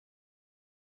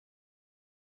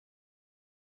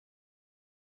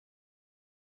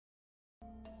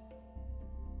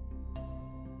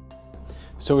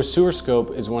So a sewer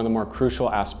scope is one of the more crucial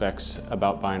aspects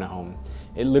about buying a home.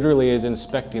 It literally is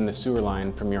inspecting the sewer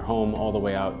line from your home all the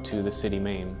way out to the city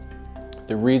main.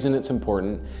 The reason it's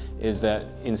important is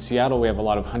that in Seattle we have a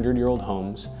lot of 100-year-old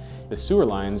homes. The sewer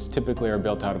lines typically are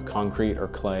built out of concrete or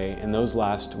clay, and those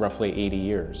last roughly 80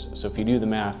 years. So if you do the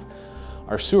math,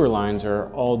 our sewer lines are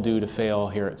all due to fail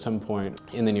here at some point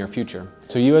in the near future.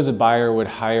 So you as a buyer would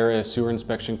hire a sewer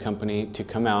inspection company to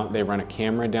come out. They run a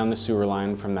camera down the sewer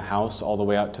line from the house all the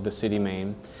way out to the city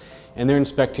main, and they're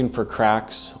inspecting for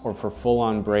cracks or for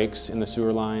full-on breaks in the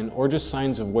sewer line, or just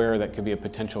signs of wear that could be a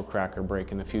potential crack or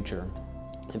break in the future.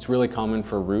 It's really common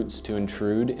for roots to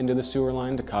intrude into the sewer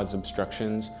line to cause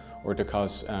obstructions or to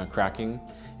cause cracking.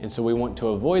 And so we want to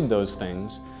avoid those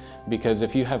things, because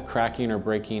if you have cracking or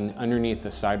breaking underneath the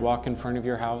sidewalk in front of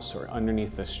your house or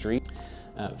underneath the street,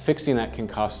 fixing that can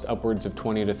cost upwards of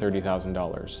 $20,000 to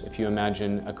 $30,000. If you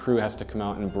imagine a crew has to come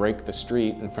out and break the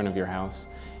street in front of your house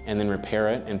and then repair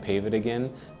it and pave it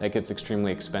again, that gets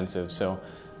extremely expensive. So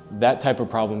that type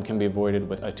of problem can be avoided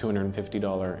with a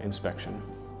 $250 inspection.